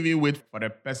he didn't even wait for the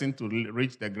person to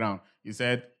reach the ground. He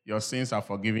said, your sins are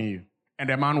forgiven you. And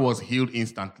the man was healed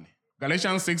instantly.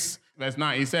 Galatians 6, verse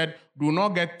 9, he said, do not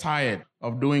get tired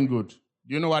of doing good.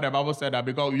 Do you know why the Bible said that?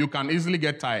 Because you can easily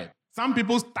get tired. Some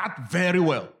people start very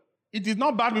well. It is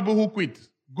not bad people who quit.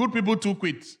 Good people too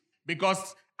quit.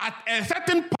 Because at a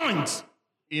certain point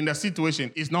in the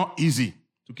situation, it's not easy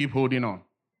to keep holding on.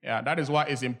 Yeah, that is why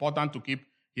it's important to keep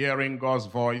hearing God's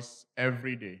voice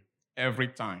every day, every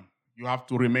time. You have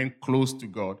to remain close to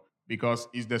God because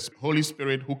it's the Holy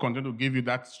Spirit who continues to give you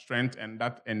that strength and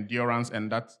that endurance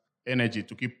and that energy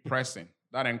to keep pressing,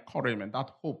 that encouragement,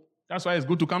 that hope. That's why it's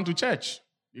good to come to church.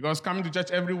 Because coming to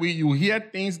church every week, you hear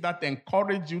things that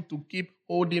encourage you to keep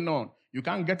holding on. You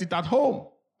can't get it at home.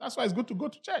 That's why it's good to go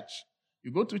to church.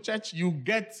 You go to church, you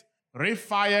get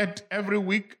refired every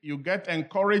week. You get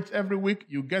encouraged every week.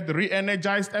 You get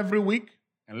re-energized every week.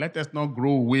 And let us not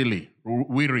grow weary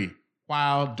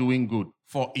while doing good.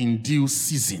 For in due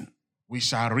season, we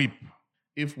shall reap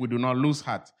if we do not lose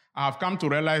heart. I have come to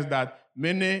realize that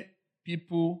many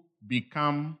people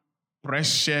become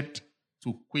pressured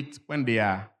to quit when they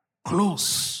are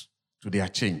close to their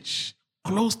change,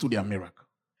 close to their miracle.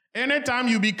 Anytime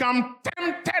you become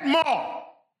tempted more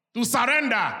to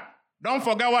surrender, don't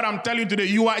forget what I'm telling you today.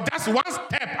 You are just one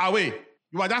step away.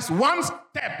 You are just one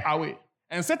step away.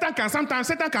 And Satan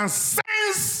can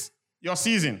sense your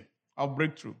season of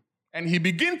breakthrough. And he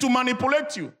begins to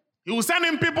manipulate you. He will send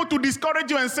in people to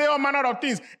discourage you and say all manner of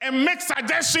things and make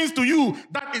suggestions to you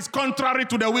that is contrary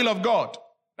to the will of God.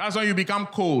 That's when you become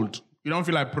cold. You don't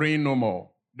feel like praying no more.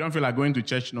 You don't feel like going to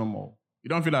church no more. You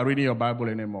don't feel like reading your Bible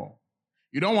anymore.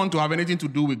 You don't want to have anything to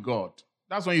do with God.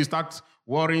 That's when you start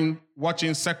worrying,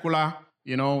 watching secular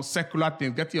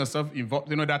things, getting yourself involved.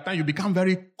 That time you become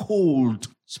very cold,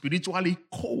 spiritually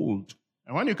cold.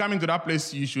 And when you come into that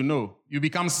place, you should know, you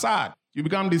become sad. You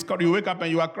become discouraged. You wake up and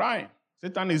you are crying.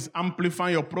 Satan is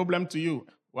amplifying your problem to you.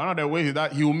 One of the ways is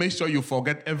that he will make sure you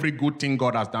forget every good thing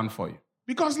God has done for you.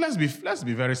 Because let's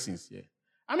be very sincere.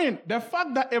 I mean, the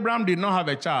fact that Abraham did not have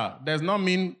a child does not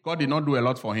mean God did not do a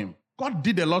lot for him. God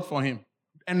did a lot for him.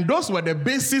 And those were the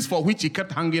basis for which he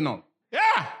kept hanging on.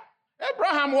 Yeah.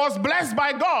 Abraham was blessed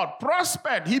by God,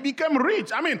 prospered. He became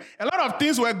rich. I mean, a lot of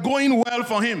things were going well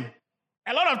for him.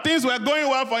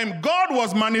 God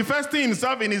was manifesting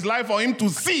himself in his life for him to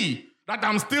see that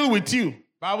I'm still with you.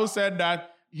 Bible said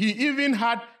that he even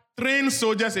had trained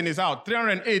soldiers in his house,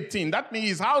 318. That means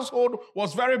his household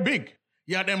was very big.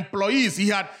 He had employees. He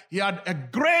had a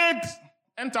great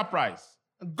enterprise.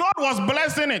 God was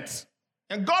blessing it.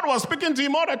 And God was speaking to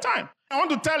him all the time. I want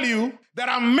to tell you, there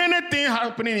are many things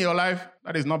happening in your life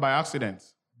that is not by accident.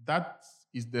 That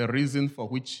is the reason for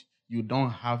which you don't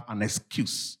have an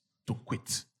excuse to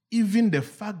quit. Even the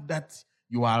fact that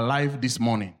you are alive this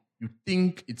morning, you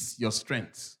think it's your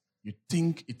strength. You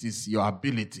think it is your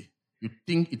ability. You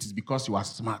think it is because you are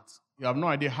smart. You have no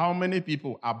idea how many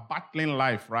people are battling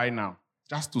life right now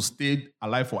just to stay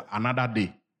alive for another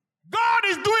day. God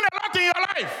is doing a lot in your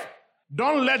life.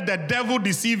 Don't let the devil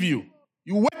deceive you.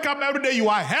 You wake up every day, you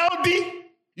are healthy,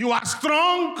 you are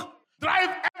strong, drive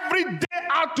every day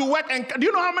out to work. And do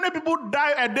you know how many people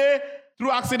die a day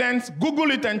through accidents?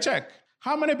 Google it and check.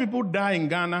 How many people die in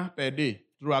Ghana per day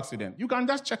through accident? You can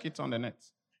just check it on the net.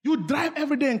 You drive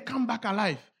every day and come back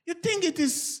alive. You think it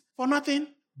is for nothing?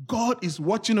 God is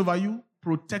watching over you,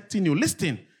 protecting you.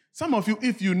 Listen, some of you,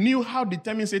 if you knew how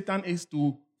determined Satan is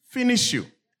to finish you,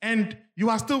 and you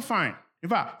are still fine. In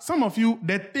fact, some of you,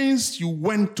 the things you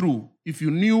went through, if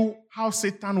you knew how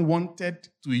Satan wanted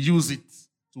to use it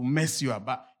to mess you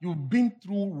about, you've been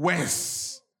through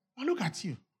worse. But look at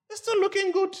you. You're still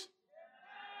looking good.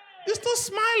 You're still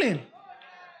smiling.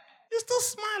 You're still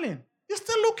smiling. You're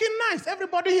still looking nice.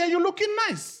 Everybody here, you're looking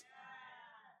nice.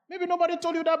 Maybe nobody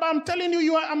told you that, but I'm telling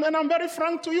you, and I'm very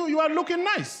frank to you, you are looking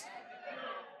nice.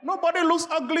 Nobody looks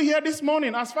ugly here this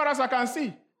morning, as far as I can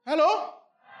see. Hello?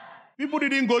 People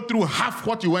didn't go through half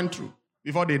what you went through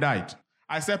before they died.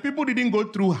 I said people didn't go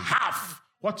through half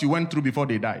what you went through before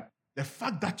they died. The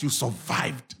fact that you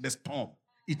survived the storm,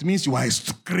 it means you are a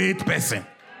great person.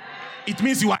 It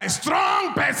means you are a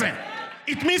strong person.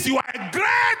 It means you are a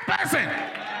great person.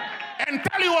 And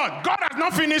tell you what, God has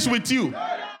not finished with you.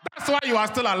 That's why you are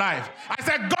still alive. I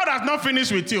said God has not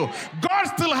finished with you. God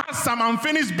still has some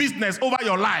unfinished business over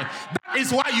your life. That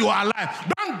is why you are alive.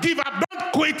 Don't give up.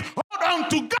 Don't quit. Hold on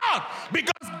to God,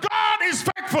 because God is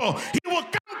faithful. He will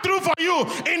come through for you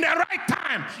in the right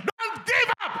time. Don't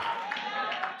give up.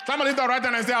 Somebody to right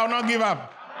hand and say, I will not give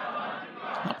up.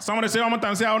 Somebody say one more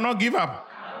time, say, I will not give up.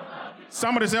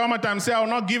 Somebody say one more time, say, I will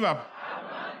not give up.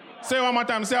 Say one more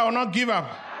time, say, I will not give up.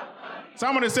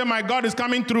 Somebody say, my God is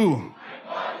coming through.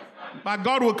 My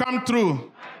God will come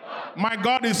through. My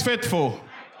God is faithful.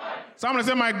 Somebody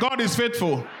say, my God is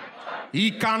faithful.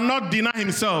 He cannot deny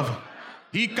himself.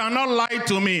 He cannot lie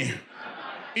to me.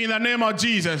 In the name of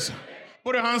Jesus.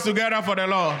 Put your hands together for the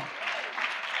Lord.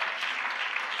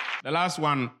 The last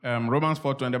one, Romans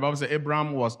 4:20, the Bible says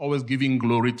Abraham was always giving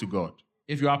glory to God.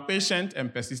 If you are patient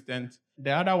and persistent,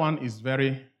 the other one is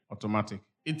very automatic.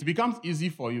 It becomes easy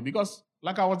for you because,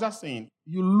 like I was just saying,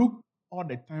 you look all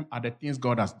the time at the things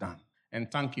God has done and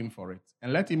thank him for it.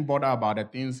 And let him bother about the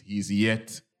things he's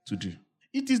yet to do.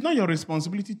 It is not your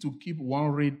responsibility to keep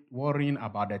worrying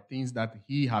about the things that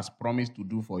he has promised to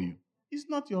do for you. It's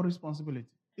not your responsibility.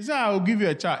 He said, I will give you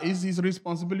a child. It's his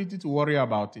responsibility to worry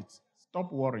about it.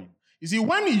 Stop worrying. You see,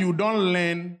 when you don't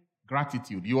learn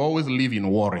gratitude, you always live in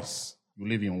worries. You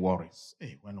live in worries.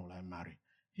 Hey, when will I marry?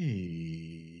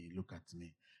 Hey, look at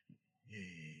me.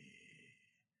 Hey,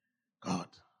 God,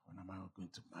 when am I going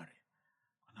to marry?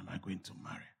 When am I going to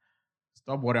marry?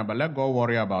 Stop worrying, but let God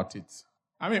worry about it.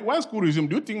 I mean, when school resumes,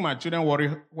 do you think my children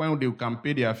worry when they can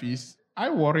pay their fees? I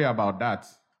worry about that.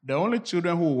 The only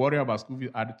children who worry about school fees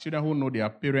are the children who know their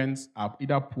parents are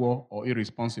either poor or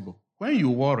irresponsible. When you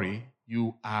worry,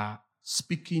 you are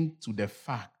speaking to the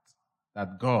fact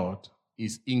that God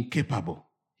is incapable.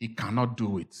 He cannot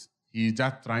do it. He's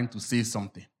just trying to say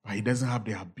something, but he doesn't have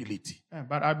the ability. Yeah,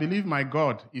 but I believe my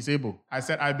God is able. I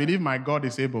said, I believe my God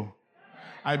is able.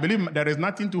 I believe there is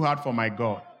nothing too hard for my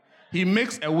God. He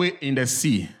makes a way in the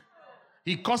sea.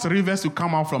 He causes rivers to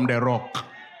come out from the rock.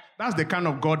 That's the kind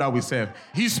of God that we serve.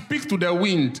 He speaks to the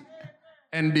wind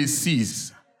and they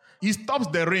cease. He stops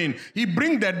the rain. He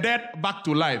brings the dead back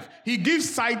to life. He gives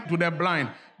sight to the blind.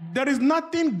 There is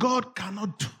nothing God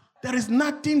cannot do. There is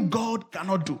nothing God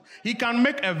cannot do. He can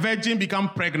make a virgin become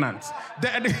pregnant.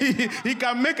 He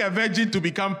can make a virgin to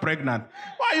become pregnant.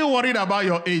 Why are you worried about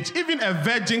your age? Even a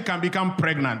virgin can become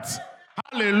pregnant.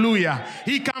 Hallelujah.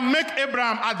 He can make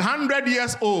Abraham at 100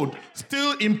 years old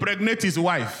still impregnate his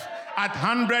wife at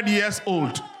 100 years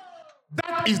old.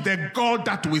 That is the God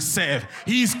that we serve.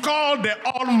 He is called the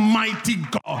Almighty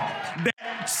God, the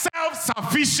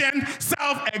self-sufficient,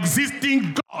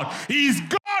 self-existing God. He is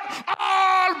God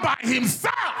all by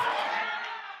himself.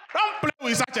 Don't play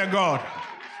with such a God.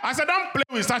 I said, don't play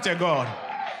with such a God.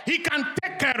 He can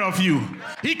take care of you.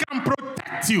 He can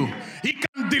protect you. He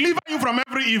can deliver you from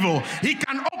every evil. He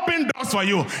can open doors for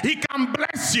you. He can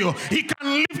bless you. He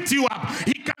can lift you up.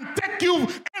 He can take you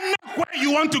anywhere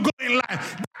you want to go in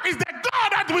life. That is the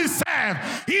God that we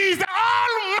serve. He is the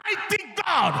Almighty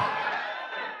God.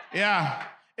 Yeah,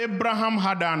 Abraham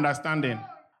had the understanding.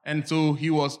 And so he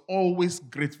was always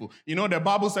grateful. You know, the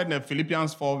Bible said in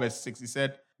Philippians 4 verse 6, he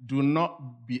said, do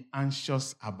not be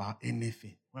anxious about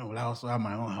anything. When will I also have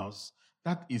my own house?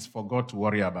 That is for God to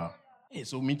worry about. Hey,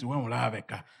 so me too, when will I have a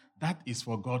car? That is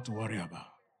for God to worry about.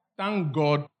 Thank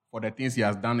God for the things he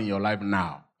has done in your life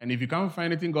now. And if you can't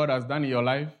find anything God has done in your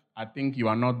life, I think you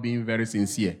are not being very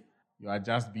sincere. You are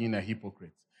just being a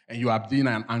hypocrite. And you are being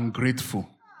an ungrateful.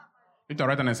 Lift your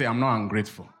right hand and say, I'm not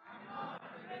ungrateful.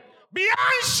 Be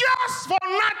anxious for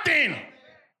nothing,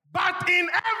 but in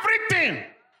everything,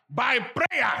 by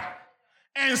prayer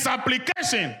and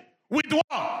supplication, with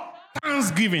what?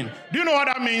 Thanksgiving. Do you know what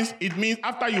that means? It means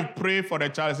after you pray for the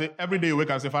child, say, every day you wake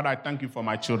up and say, Father, I thank you for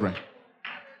my children.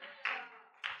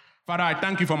 Father, I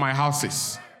thank you for my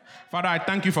houses. Father, I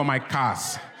thank you for my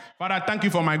cars. Father, I thank you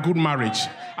for my good marriage.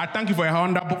 I thank you for a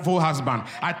wonderful husband.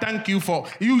 I thank you for,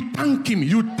 you thank him.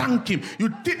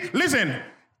 Listen,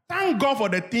 thank God for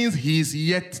the things he is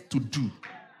yet to do.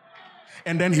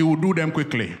 And then he will do them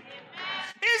quickly.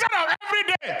 Instead of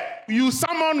every day, you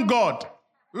summon God.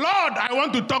 Lord, I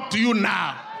want to talk to you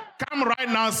now. Come right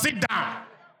now, sit down.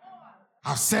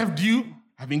 I've served you.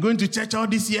 I've been going to church all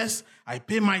these years. I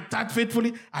pay my tithe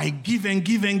faithfully. I give and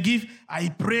give and give. I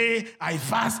pray. I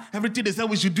fast. Everything they said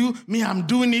we should do, me, I'm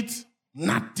doing it.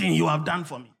 Nothing you have done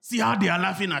for me. See how they are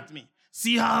laughing at me.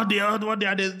 See how they are, what they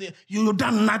are. You've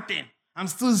done nothing. I'm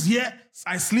still here.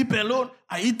 I sleep alone.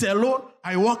 I eat alone.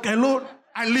 I walk alone.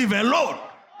 I live alone.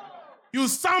 You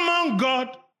summon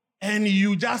God and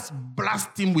you just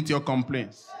blast him with your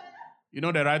complaints. You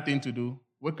know the right thing to do?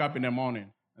 Wake up in the morning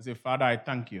and say, Father, I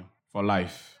thank you for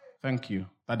life. Thank you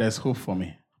that there's hope for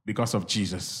me because of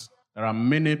Jesus. There are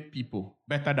many people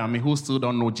better than me who still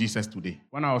don't know Jesus today.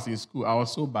 When I was in school, I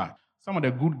was so bad. Some of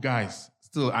the good guys,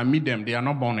 still, I meet them, they are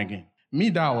not born again. Me,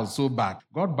 that I was so bad.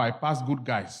 God bypassed good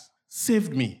guys,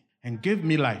 saved me, and gave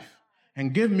me life,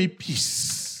 and gave me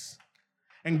peace,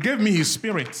 and gave me his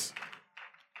spirit.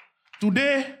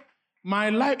 Today, my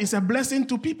life is a blessing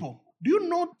to people. Do you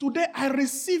know, today I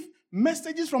receive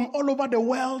messages from all over the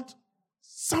world.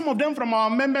 Some of them from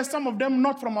our members, some of them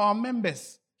not from our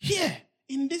members. Here,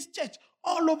 in this church,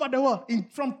 all over the world,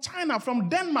 from China, from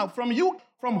Denmark,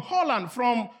 from Holland,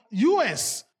 from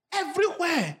US,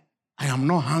 everywhere. I am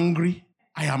not hungry.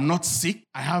 I am not sick.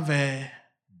 I have a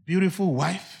beautiful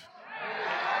wife.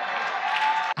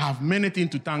 I have many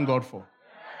things to thank God for.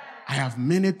 I have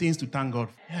many things to thank God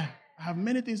for. Yeah, I have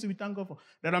many things to be thankful for.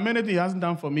 There are many things he hasn't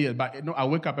done for me, but I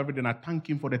wake up every day and I thank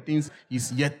him for the things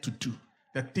he's yet to do.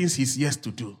 The things he's yet to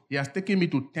do. He has taken me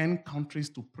to 10 countries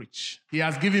to preach. He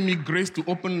has given me grace to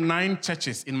open 9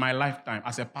 churches in my lifetime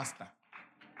as a pastor.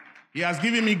 He has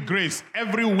given me grace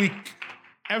every week.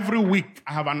 Every week,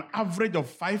 I have an average of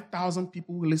 5,000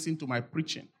 people who listen to my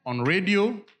preaching on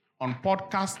radio, on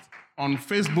podcast, on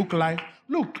Facebook Live.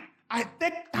 Look, I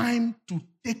take time to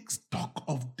take stock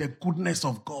of the goodness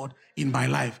of God in my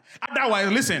life. Otherwise,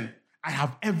 listen, I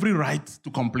have every right to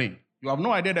complain. You have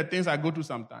no idea the things I go through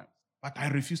sometimes. But I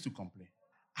refuse to complain.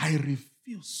 I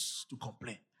refuse to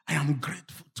complain. I am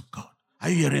grateful to God. Are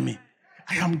you hearing me?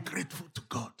 I am grateful to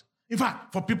God. In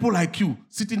fact, for people like you,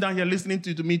 sitting down here listening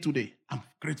to me today, I'm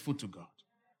grateful to God.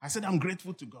 I said I'm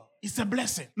grateful to God. It's a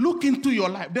blessing. Look into your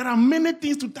life. There are many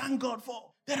things to thank God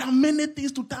for. There are many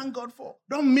things to thank God for.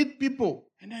 Don't meet people.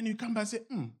 And then you come back and say,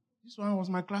 this one was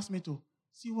my classmate too.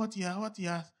 See what he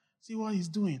has. See what he's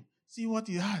doing. See what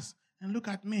he has. And look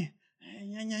at me.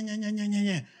 And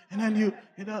then you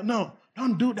don't know.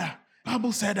 Don't do that.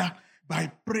 Bible said that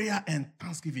by prayer and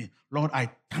thanksgiving, Lord, I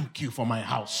thank you for my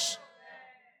house.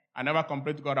 I never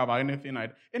complain to God about anything.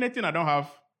 Anything I don't have,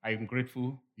 I am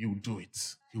grateful. You do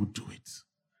it. You do it.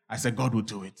 I said, God will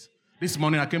do it. This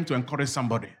morning I came to encourage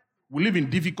somebody. We live in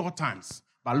difficult times,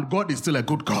 but God is still a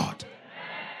good God.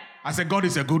 I said, God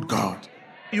is a good God.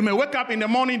 You may wake up in the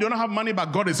morning, you don't have money,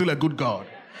 but God is still a good God.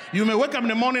 You may wake up in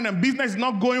the morning and business is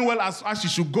not going well as you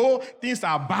should go. Things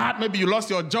are bad. Maybe you lost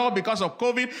your job because of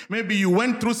COVID. Maybe you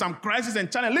went through some crisis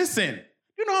and challenge. Listen, do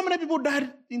you know how many people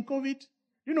died in COVID? Do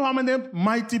you know how many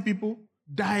mighty people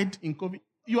died in COVID?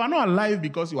 You are not alive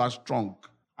because you are strong.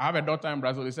 I have a daughter in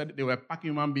Brazil. They said they were packing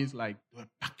human beings like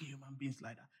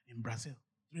that in Brazil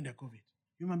during the COVID.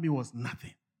 Human being was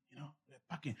nothing. You know, they were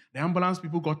packing. The ambulance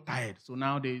people got tired. So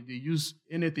now they use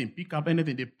anything, pick up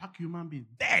anything. They pack human beings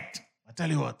dead. I tell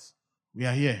you what, we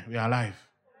are here, we are alive.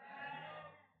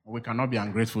 We cannot be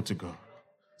ungrateful to God.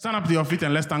 Stand up to your feet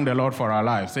and let's thank the Lord for our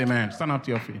lives. Amen. Stand up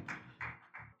to your feet.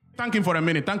 Thank him for a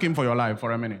minute. Thank him for your life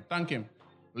for a minute. Thank him.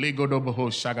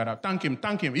 Thank him.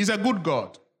 Thank him. He's a good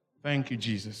God. Thank you,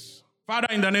 Jesus. Father,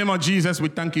 in the name of Jesus, we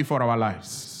thank you for our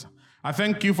lives. I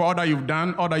thank you for all that you've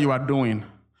done, all that you are doing.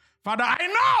 Father, I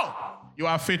know you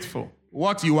are faithful.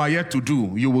 What you are yet to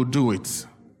do, you will do it.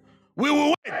 We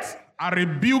will wait. I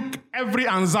rebuke every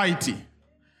anxiety.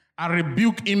 I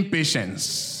rebuke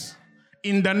impatience.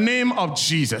 In the name of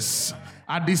Jesus,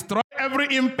 I destroy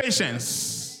every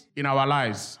impatience in our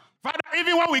lives. Father,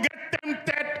 even when we get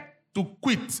tempted to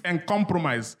quit and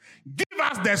compromise, give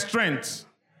us the strength.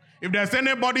 If there's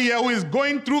anybody here who is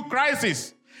going through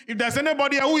crisis, if there's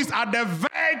anybody here who is at the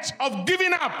verge of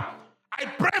giving up, I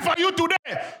pray for you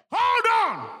today. Hold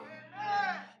on.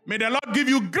 May the Lord give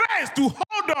you grace to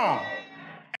hold on.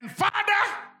 And Father,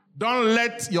 don't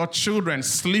let your children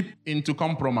slip into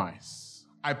compromise.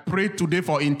 I pray today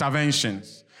for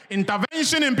interventions.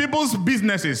 Intervention in people's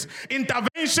businesses.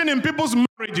 Intervention in people's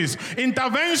marriages.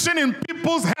 Intervention in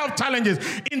people's health challenges.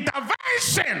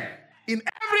 Intervention In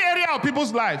every area of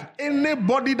people's life,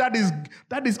 anybody that is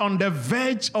on the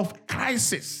verge of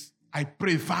crisis, I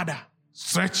pray, Father,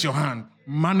 stretch your hand,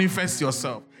 manifest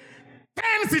yourself,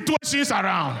 turn situations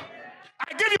around.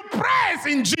 I give you praise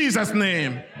in Jesus'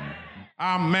 name.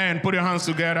 Amen. Put your hands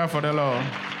together for the Lord.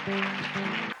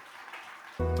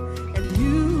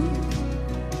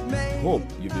 Hope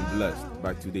you've been blessed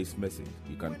by today's message.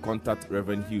 You can contact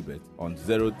Reverend Hubert on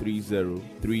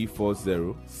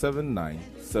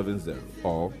 030-340-7970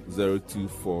 or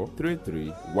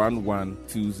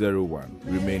 024-33-11201.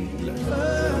 Remain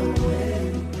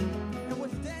blessed.